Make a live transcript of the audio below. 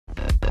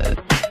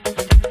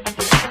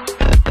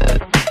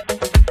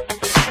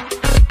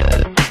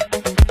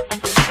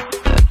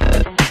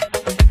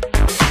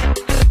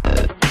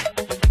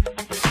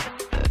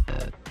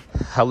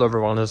Hello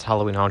everyone, this is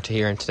Halloween Haunter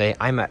here, and today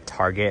I'm at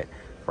Target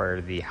for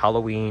the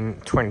Halloween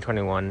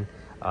 2021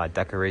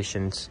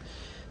 decorations.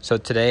 So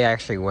today I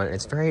actually went,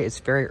 it's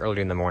very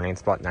early in the morning,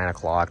 it's about 9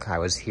 o'clock. I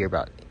was here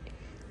about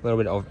a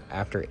little bit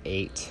after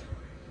 8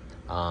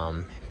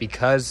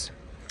 because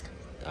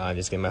I'm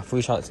just getting my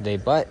flu shot today,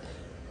 but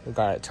we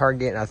got at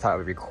Target and I thought I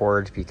would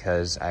record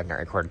because I have not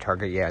recorded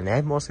Target yet, and they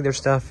have mostly their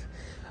stuff.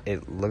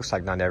 It looks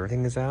like not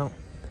everything is out,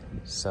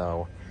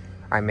 so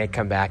I may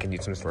come back and do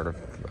some sort of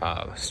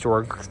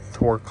store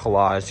tour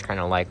collage, kind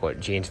of like what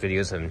Jane's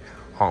videos and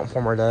Haunt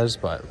Informer does,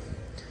 but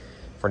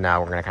for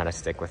now we're gonna kind of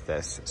stick with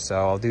this. So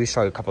I'll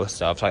show you a couple of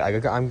stuff. So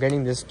I'm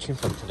getting this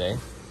tombstone today.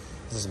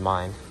 This is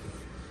mine,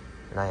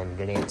 and I am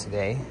getting it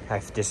today. I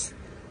just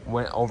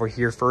went over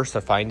here first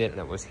to find it,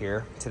 and it was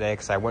here today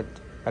because I went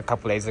a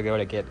couple days ago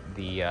to get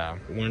the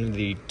one of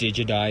the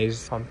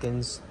digitized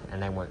pumpkins,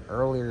 and I went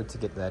earlier to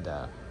get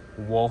that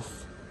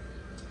wolf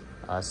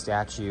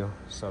statue.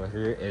 So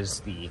here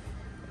is the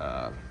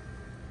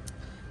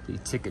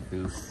ticket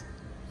booth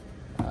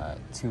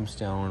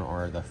tombstone,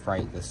 or the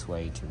Fright This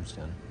Way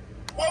tombstone.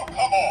 Welcome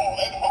all,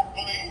 and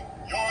hopefully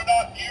you're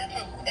not here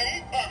to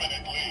stay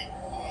permanently.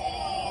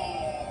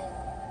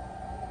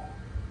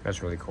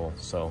 That's really cool.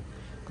 So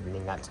I'm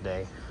getting that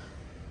today.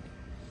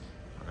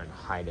 I'm gonna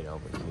hide it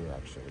over here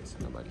actually so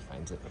nobody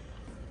finds it.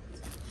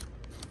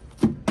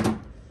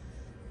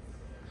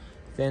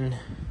 Then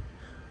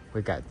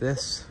we got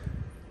this.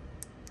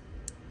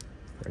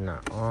 They're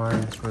not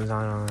on. This one's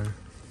not on.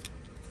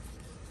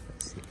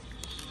 Let's see.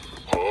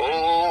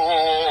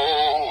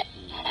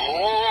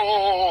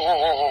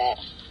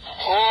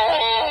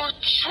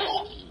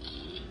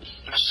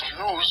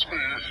 Excuse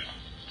me.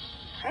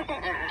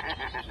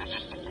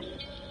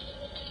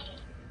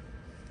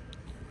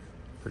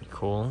 Pretty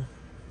cool.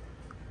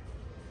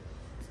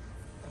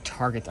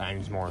 Target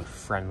item's more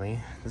friendly.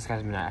 This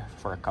guy's been at it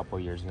for a couple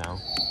years now.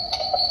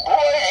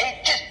 Boy,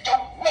 they just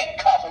don't make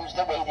coffins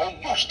the way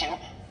they used to.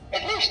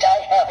 At least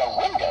I have a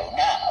window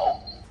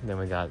now. Then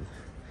we got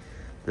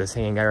this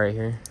hanging guy right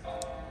here.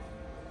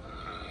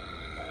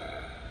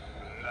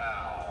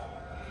 Now,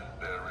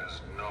 there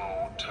is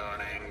no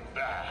turning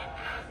back.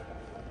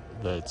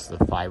 It's the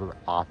fiber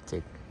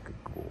optic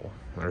ghoul.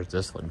 There's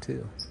this one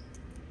too.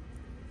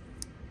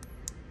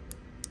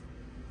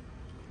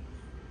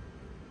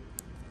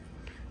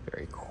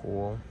 Very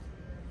cool.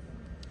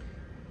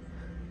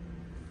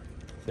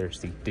 There's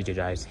the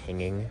digitized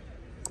hanging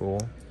ghoul.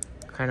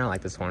 Kind of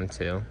like this one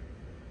too.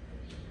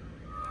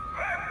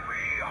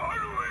 Happy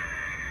Halloween!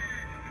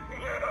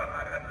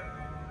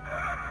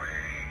 Happy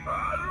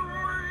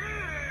Halloween!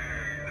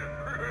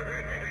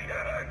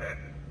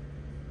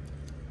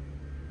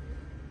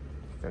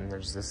 Then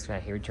there's this guy.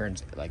 He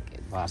returns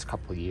like the last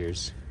couple of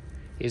years.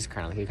 He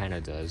kind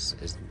of does.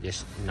 Is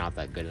just not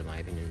that good in my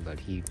opinion, but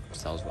he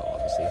sells well,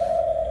 obviously.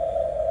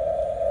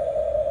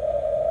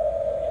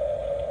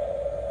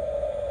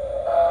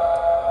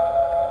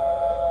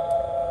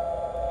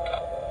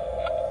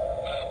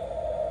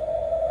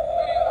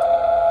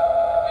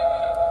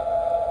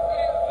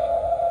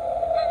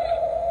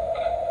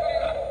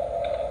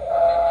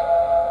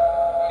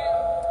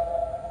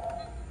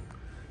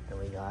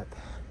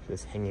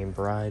 This hanging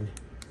bride.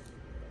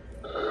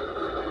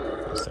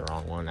 That's the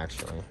wrong one,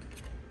 actually.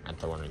 Not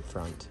the one in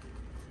front.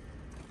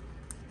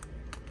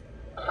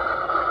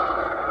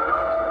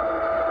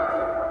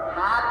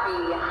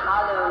 Happy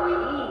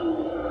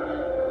Halloween!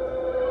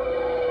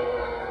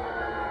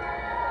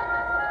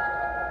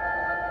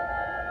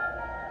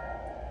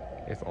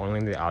 If only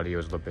the audio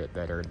was a little bit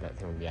better, that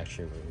thing would be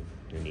actually really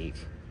unique.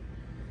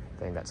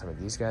 Then got some of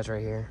these guys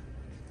right here.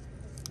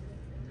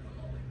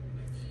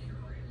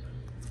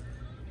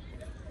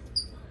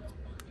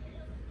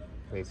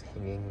 These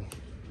hanging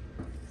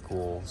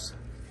ghouls.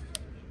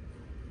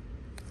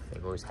 They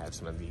always have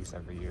some of these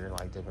every year,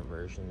 like different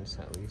versions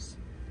at least.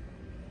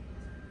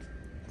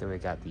 Then we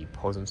got the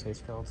pose and say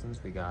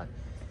skeletons. We got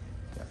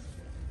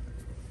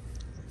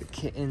the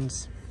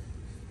kittens.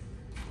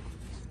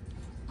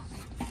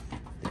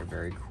 They're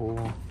very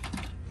cool.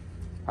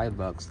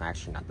 $5,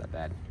 actually not that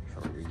bad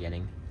for what you're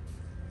getting.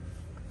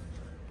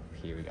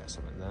 Here we got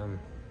some of them.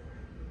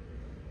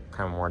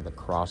 Kind of more of the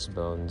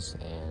crossbones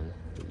and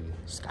the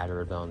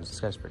scatter bones. This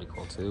guy's pretty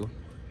cool too.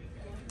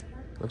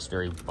 Looks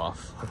very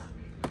buff.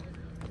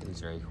 He's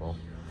very cool.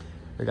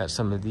 We got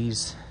some of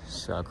these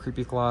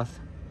creepy cloth.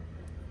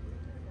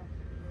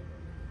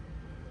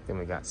 Then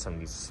we got some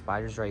of these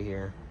spiders right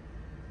here.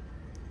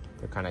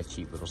 They're kind of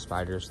cheap little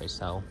spiders they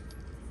sell.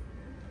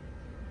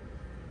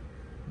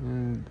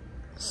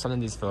 Some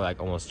of these feel like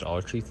almost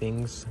Dollar Tree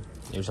things.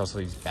 There's also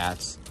these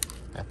bats.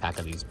 A pack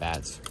of these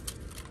bats.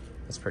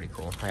 That's pretty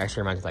cool. It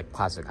actually reminds me of like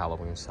classic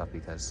Halloween stuff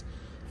because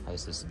I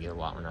used to get a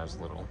lot when I was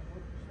little.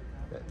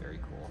 But very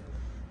cool.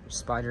 There's a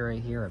spider right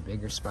here, a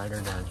bigger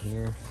spider down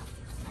here.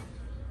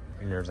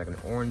 And there's like an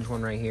orange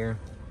one right here.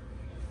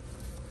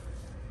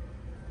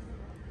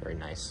 Very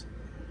nice.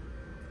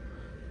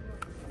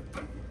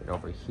 And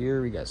over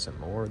here we got some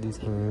more of these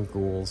hanging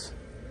ghouls.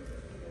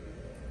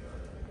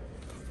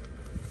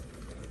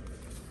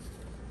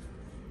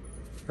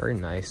 Very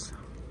nice.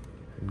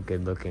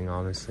 good looking,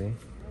 honestly.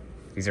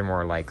 These are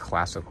more like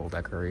classical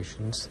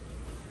decorations.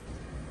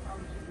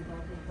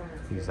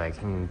 These like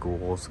hanging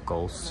ghouls,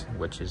 ghosts,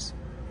 witches,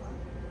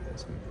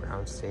 some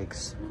brown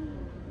stakes.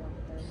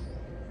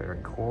 Very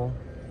cool.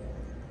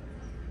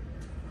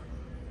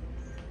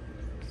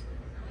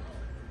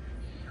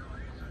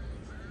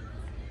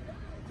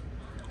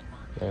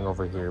 Then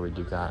over here we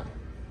do got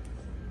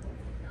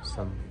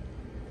some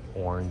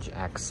orange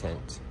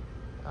accent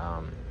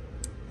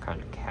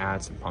kind of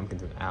cats and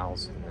pumpkins and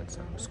owls, and then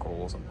some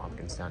skulls and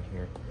pumpkins down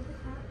here.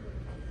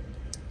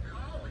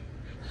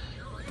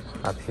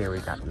 Up here we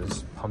got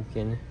this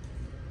pumpkin.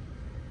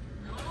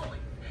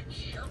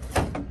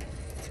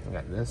 We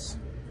got this.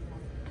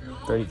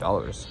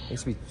 $30. It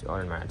used to be, oh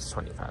never mind, it's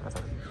 25. I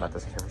thought about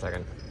this here for a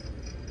second.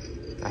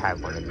 I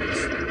have one of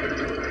these.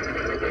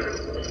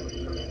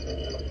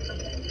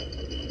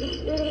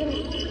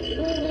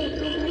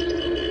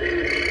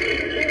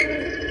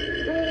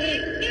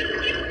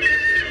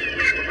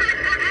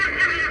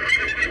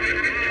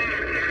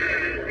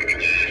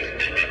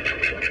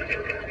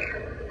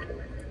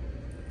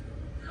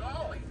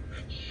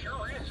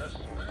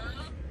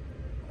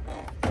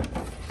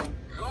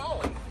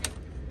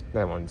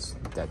 That one's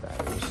dead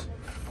batteries.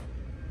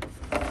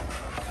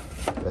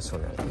 This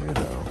one right here,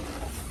 though,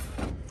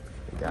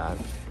 we got.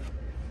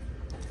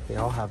 They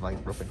all have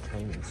like broken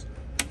trains.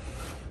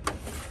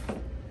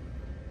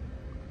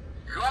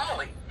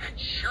 Golly, it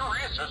sure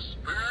is a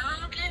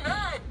spooky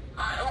night.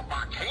 I hope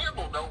my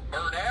candle don't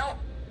burn out.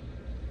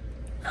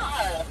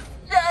 Oh,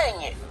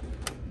 dang it!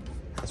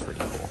 That's pretty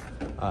cool.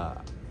 I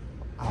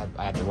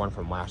had the one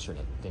from last year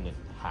that didn't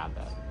have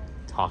that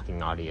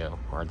talking audio,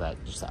 or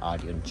that just the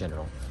audio in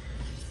general.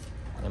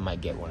 I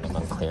might get one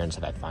on clearance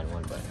if I find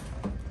one, but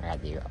I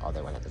had the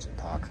other one that doesn't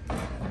talk.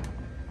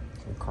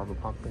 Some cardboard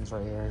pumpkins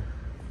right here.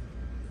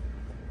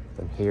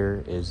 Then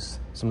here is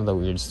some of the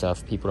weird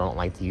stuff. People don't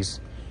like these,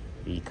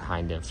 the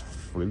kind of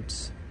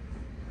fruits.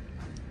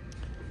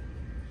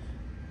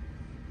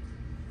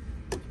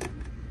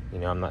 You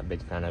know, I'm not a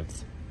big fan of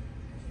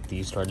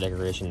these sort of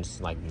decorations,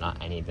 like not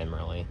any of them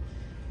really,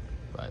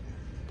 but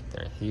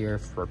they're here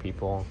for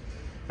people,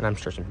 and I'm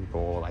sure some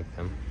people will like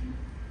them.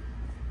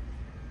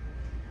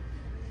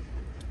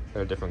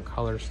 There are different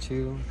colors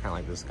too, kind of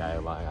like this guy.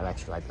 I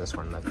actually like this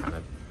one, that kind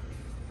of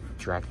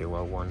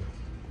Dracula one.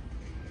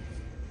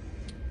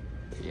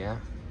 But yeah,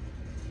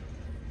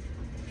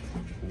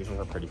 these ones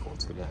are pretty cool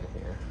too down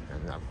here,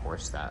 and of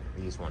course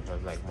these ones are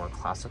like more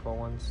classical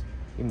ones.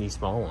 Even these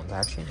small ones, I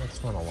actually like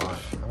this one a lot.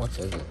 How much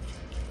is it?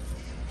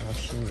 I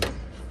actually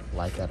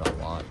like that a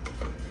lot.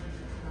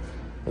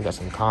 We got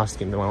some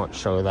costumes. I won't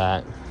show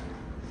that.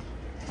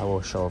 I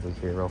will show over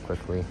here real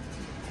quickly.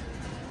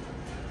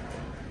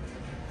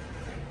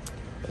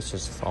 It's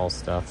just fall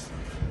stuff.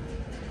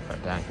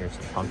 Right down here,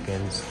 some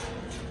pumpkins.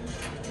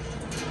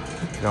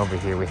 And over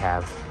here we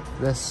have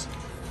this.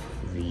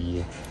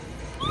 The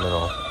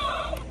little,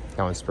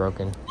 that one's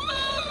broken.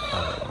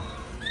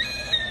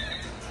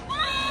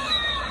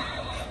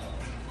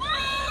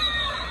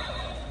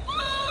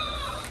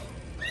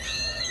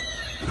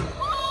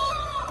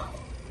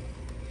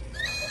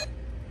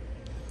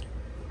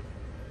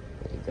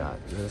 You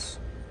got this.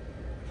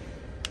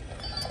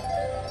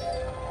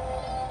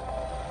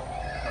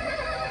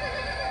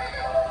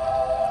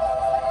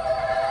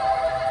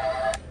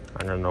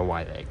 I don't know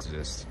why they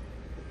exist.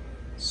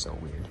 It's so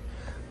weird.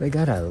 They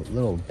got a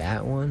little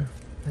bat one.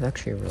 It's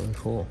actually really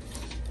cool.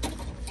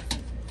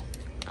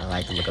 I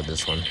like the look of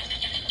this one.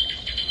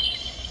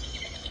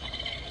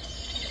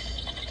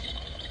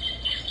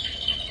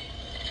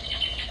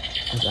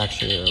 It's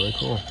actually really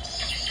cool.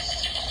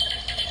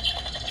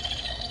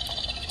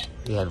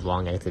 They have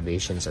long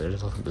activation, so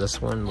there's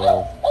this one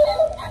little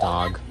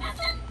dog.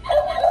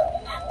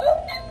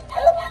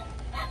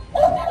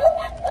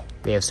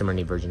 They have so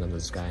many versions of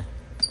this guy.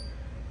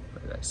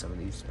 Some of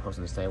these supposed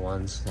to stay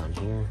ones down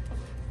here.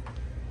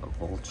 A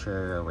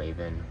vulture, a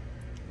raven.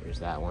 Here's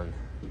that one.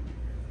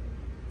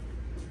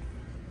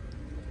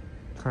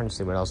 Trying to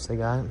see what else they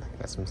got.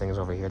 Got some things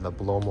over here. The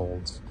blow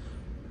molds.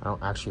 I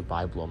don't actually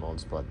buy blow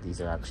molds, but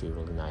these are actually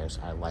really nice.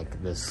 I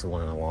like this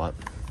one a lot.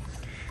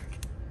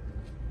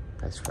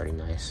 That's pretty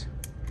nice.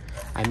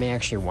 I may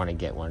actually want to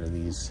get one of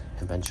these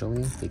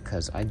eventually,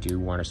 because I do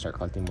want to start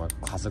collecting more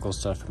classical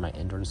stuff for my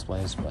indoor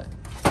displays, but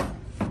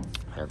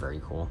they're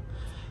very cool.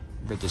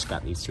 They just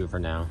got these two for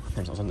now.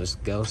 There's also this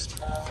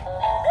ghost.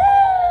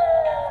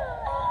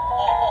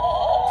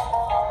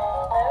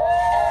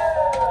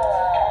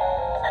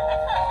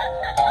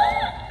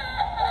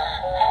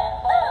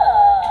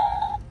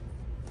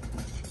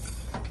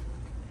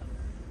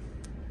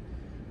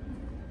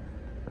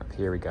 Up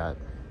here we got,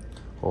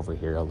 over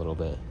here a little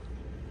bit,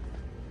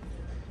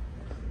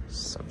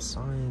 some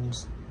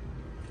signs.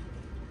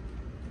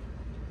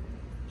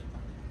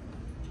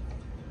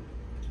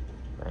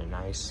 Very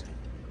nice.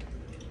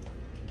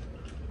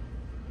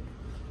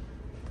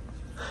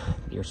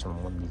 Here's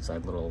some of these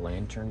like little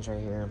lanterns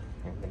right here.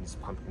 And these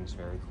pumpkins,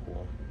 very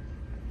cool.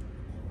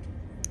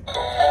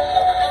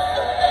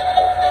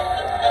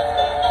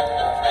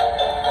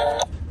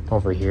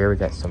 Over here, we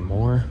got some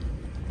more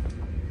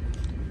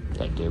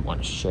that I did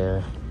want to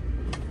share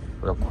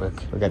real quick.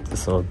 We got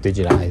this little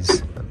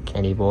digitized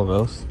candy bowl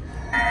ghost.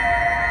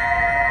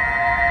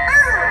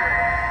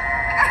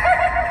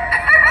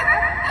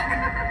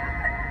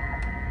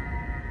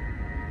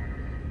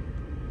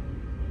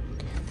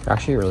 They're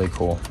actually really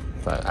cool,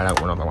 but I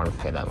don't know if I want to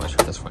pay that much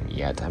for this one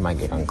yet. I might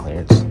get on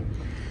clearance.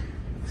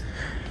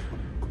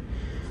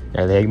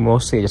 Yeah, they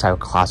mostly just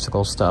have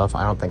classical stuff.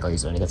 I don't think I'll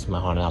use any of this in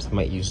my haunted house. I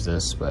might use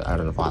this, but I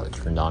don't know if I'll have it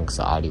turned on because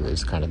the audio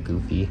is kind of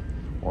goofy,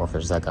 or if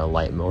there's like a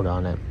light mode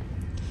on it.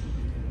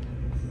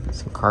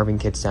 Some carving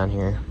kits down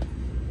here.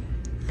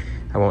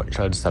 I won't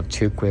show this stuff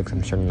too quick.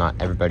 I'm sure not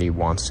everybody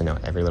wants to know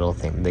every little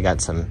thing. They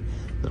got some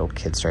little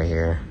kits right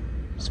here.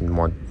 Some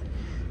more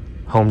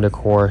home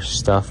decor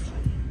stuff.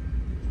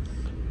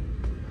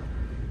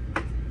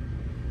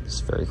 It's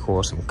very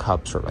cool. Some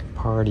cups for like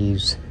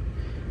parties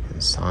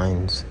and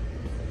signs.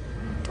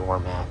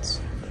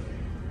 Doormats.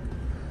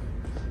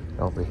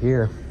 Over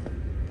here,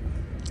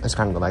 it's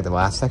kind of like the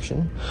last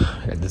section.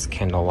 I got this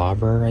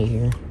candelabra right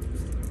here.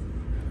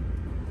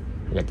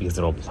 We got these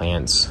little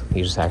plants.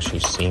 You just actually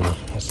sing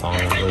a song.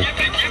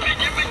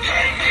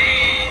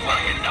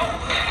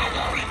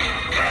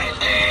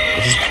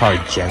 This is probably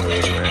Gemmy,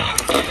 isn't it?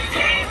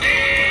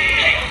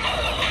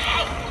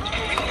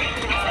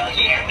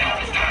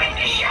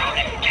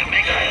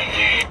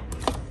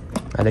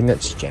 I think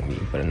that's Gemmy,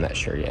 but I'm not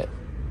sure yet.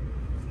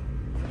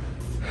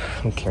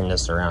 I'm carrying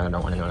this around. I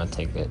don't want anyone to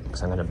take it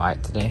because I'm going to buy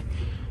it today.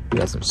 We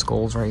got some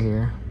skulls right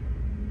here.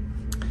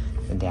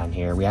 And down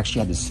here, we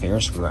actually had this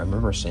Ferris wheel. I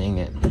remember seeing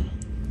it.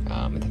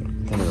 I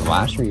think it was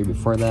last year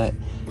before that.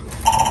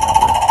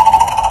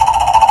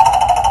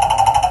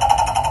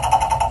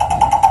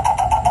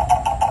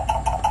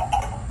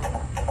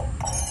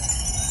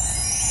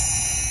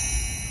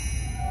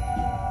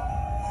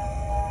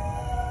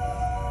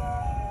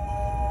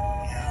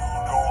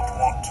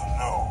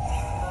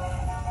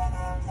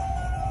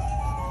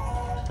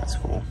 That's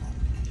cool.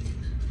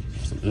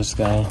 So this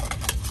guy.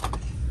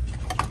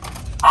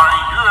 I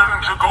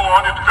yearn to go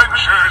on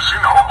adventures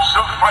in hopes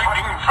of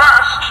finding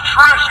vast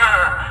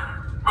treasure,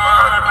 but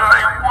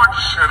I would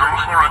settle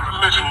for a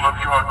little of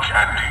your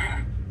candy.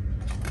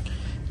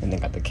 And they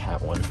got the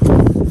cat one.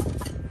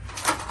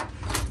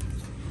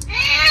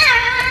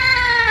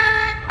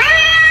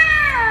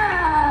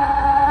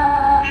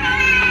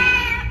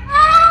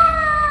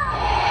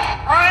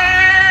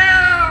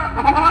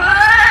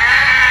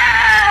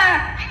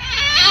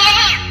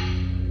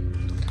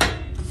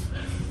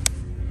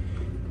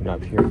 And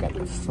up here, we got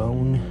the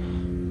phone.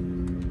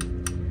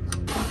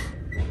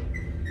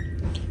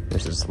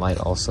 There's this light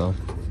also.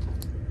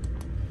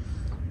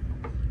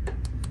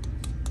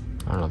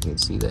 I don't know if you can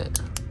see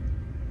that.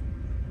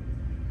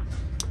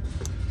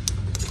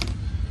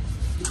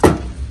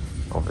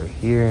 Over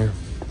here,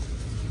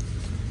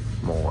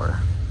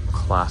 more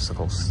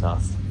classical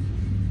stuff.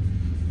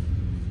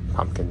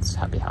 Pumpkins,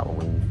 happy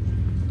Halloween.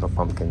 Little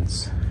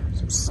pumpkins,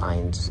 some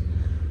signs.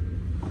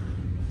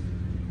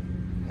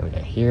 And we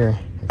got here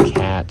a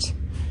cat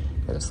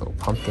and this little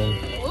pumpkin.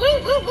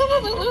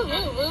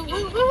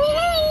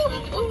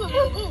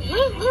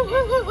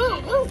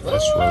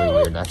 That's really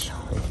weird,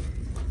 actually.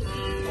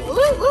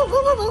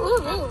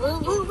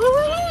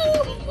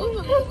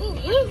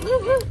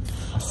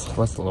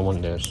 What's the little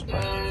one do?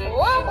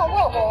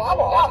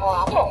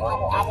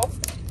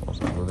 What's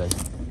that moving?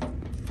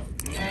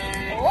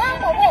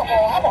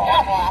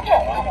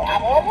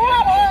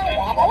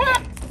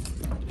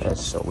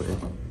 That's so weird.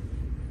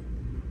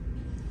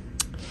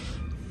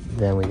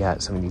 Then we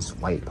got some of these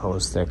white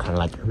posts. They're kind of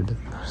like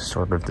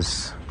sort of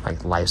this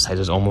like life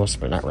sizes almost,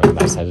 but not really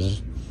life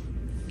sizes.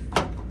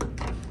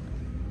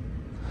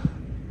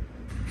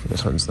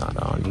 This one's not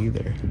on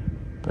either,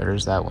 but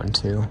there's that one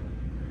too.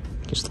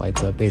 Just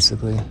lights up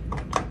basically.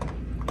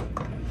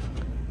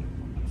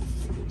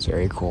 It's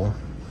very cool.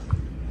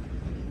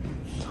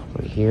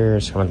 Over here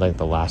is kind of like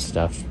the last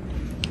stuff.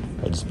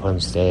 I just put them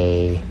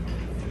stay. I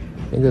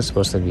think it's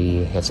supposed to be,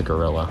 it's a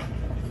gorilla.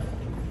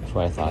 That's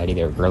what I thought,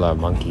 either a gorilla or a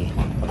monkey.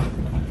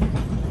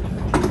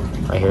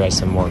 Right here I have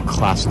some more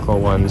classical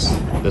ones.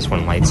 This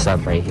one lights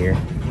up right here.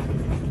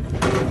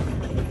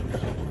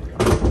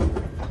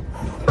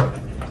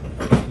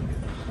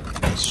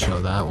 Let's show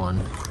that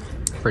one.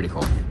 Pretty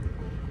cool.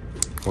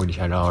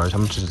 $45. How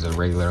much is the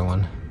regular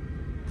one?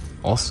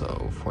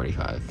 Also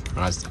 $45. Oh,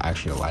 that's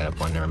actually a light up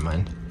one, never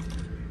mind.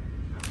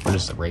 What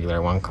does the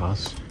regular one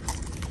cost?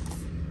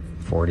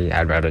 $40.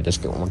 I'd rather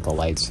just get one with the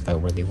lights if I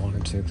really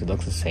wanted to, because it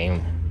looks the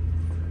same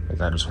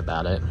regardless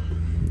without it.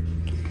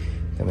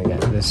 Then we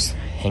got this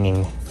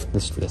hanging,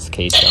 this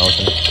cage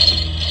skeleton.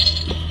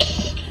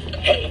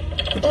 Hey,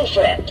 little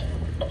friend,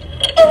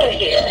 over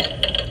here.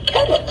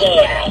 Come look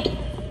around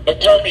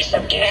and throw me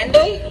some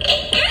candy.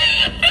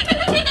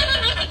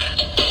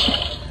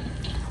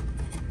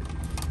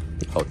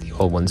 The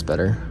old one's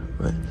better.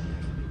 But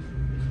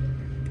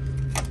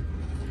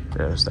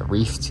there's the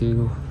reef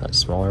too, that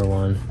smaller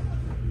one.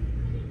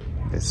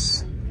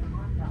 This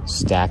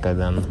stack of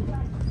them,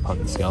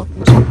 pumpkin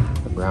skeletons,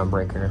 the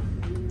groundbreaker.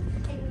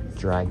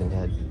 dragon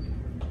head.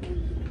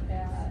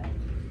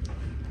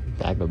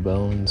 Bag of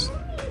bones.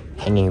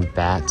 Hanging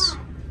bats.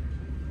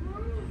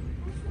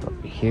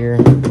 Over here.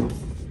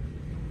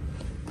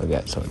 We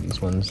got some of these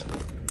ones.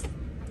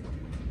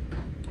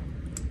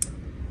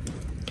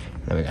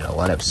 Then we got a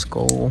what-up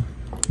skull.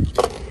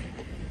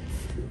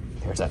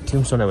 There's that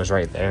tombstone that was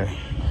right there.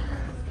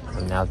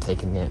 I'm now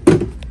taking it.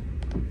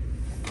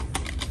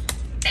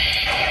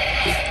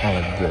 I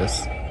like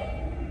this.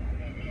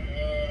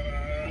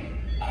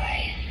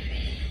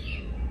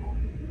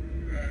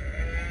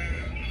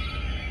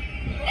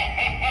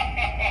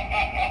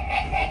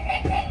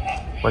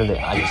 What are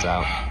the eyes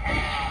out?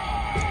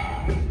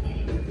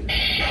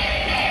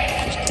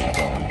 Just keep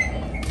going.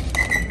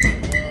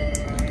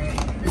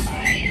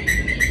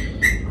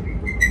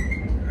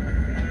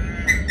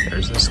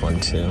 There's this one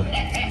too.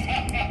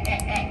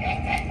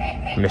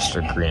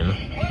 Mr. Grimm.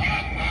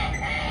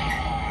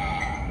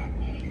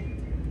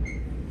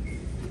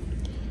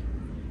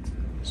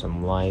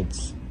 Some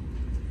lights.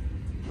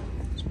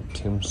 Some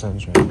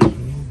tombstones right here.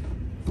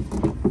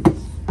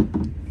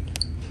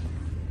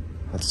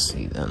 Let's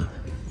see them.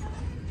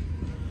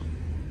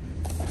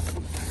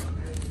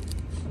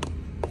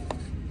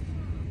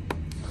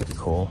 Pretty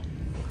cool.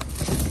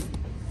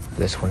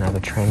 This one have a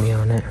tranny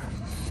on it.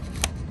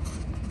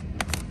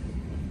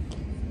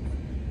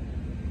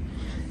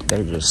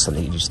 They're just some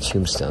of these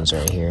tombstones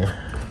right here.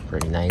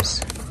 Pretty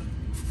nice.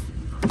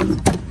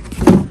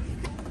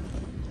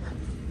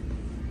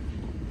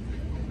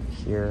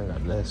 Here,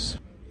 got this.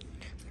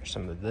 There's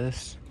some of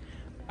this.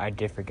 I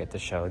did forget to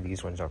show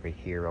these ones over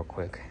here real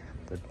quick.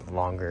 The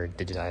longer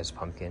digitized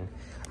pumpkin.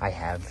 I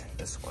have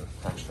this one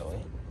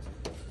actually.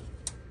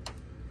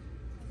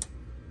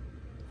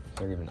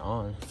 They're even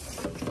on.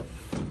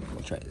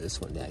 We'll try this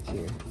one back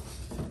here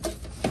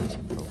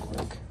real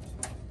quick.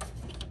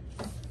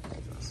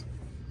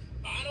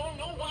 I don't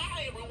know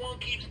why everyone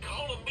keeps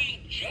calling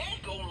me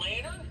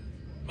Jack-o'-lantern.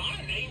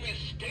 My name is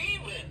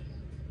Steven.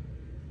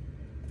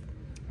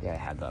 Yeah, I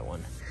had that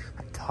one.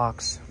 That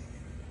talks.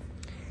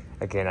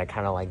 Again, I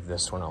kind of like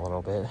this one a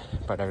little bit,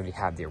 but I already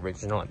have the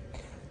original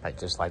that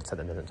just lights up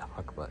and doesn't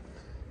talk, but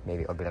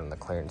maybe I'll get it on the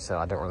clearance sale.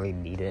 I don't really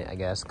need it, I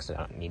guess, because I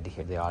don't need to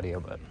hear the audio,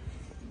 but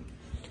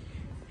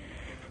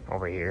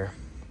over here,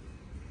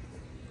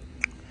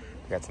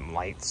 we got some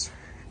lights.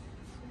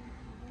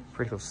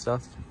 Pretty cool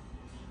stuff.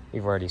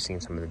 You've already seen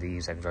some of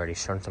these. I've already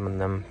shown some of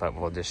them, but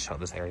we'll just show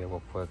this area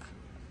real quick.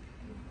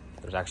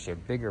 There's actually a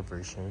bigger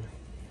version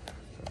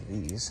of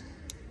these.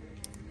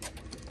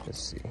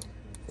 Let's see.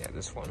 Yeah,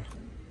 this one.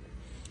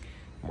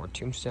 More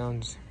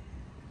tombstones.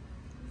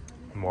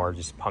 More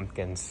just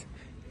pumpkins,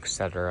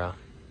 etc.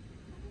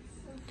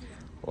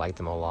 Like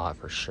them a lot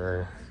for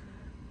sure.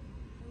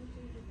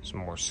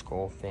 Some more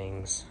skull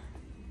things.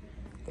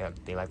 Yeah,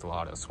 they liked a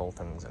lot of skull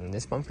things. And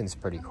this pumpkin's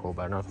pretty cool,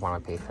 but I don't know if I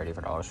want to pay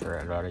 $35 for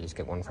it. I'd rather just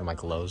get one from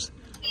like Lowe's.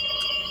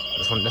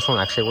 This one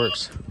actually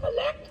works.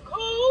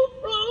 Electrical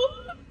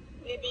from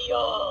the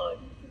beyond.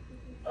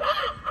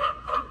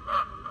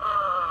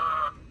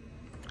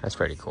 That's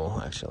pretty cool,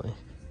 actually.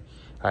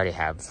 I already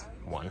have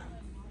one.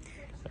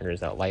 And there's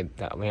that light,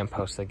 that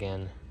lamppost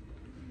again.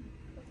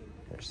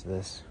 There's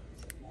this.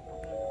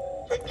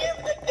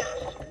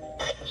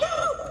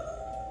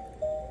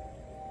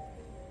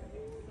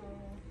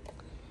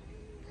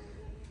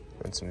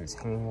 And some of these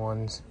hanging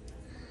ones.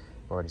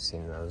 I've already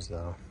seen those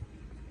though.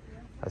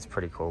 That's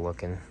pretty cool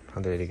looking.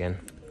 I'll do it again.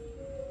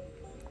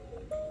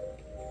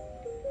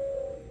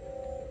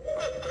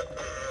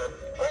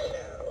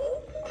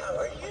 Hello, how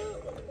are you?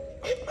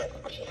 It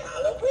must be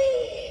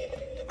Halloween.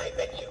 I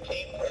bet you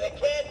came for the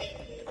candy.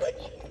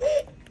 What you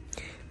bet?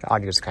 The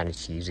audio's kind of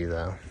cheesy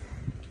though.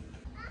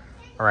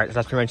 Alright, so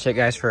that's pretty much it,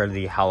 guys, for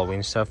the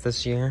Halloween stuff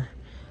this year.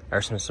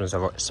 There's some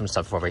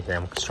stuff over here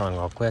I'm showing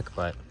real quick,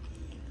 but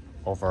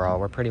overall,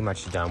 we're pretty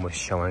much done with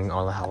showing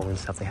all the Halloween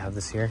stuff they have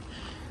this year.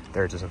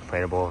 There's this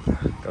inflatable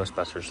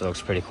Ghostbusters, so it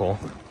looks pretty cool.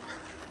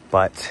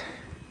 But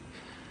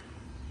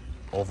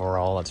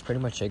overall, that's pretty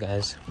much it,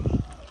 guys,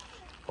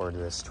 for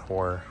this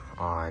tour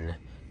on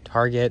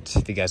Target.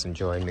 If you guys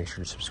enjoyed, make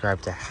sure to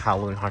subscribe to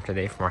Halloween Haunted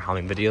Day for more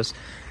Halloween videos.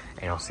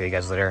 And I'll see you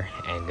guys later,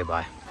 and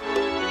goodbye.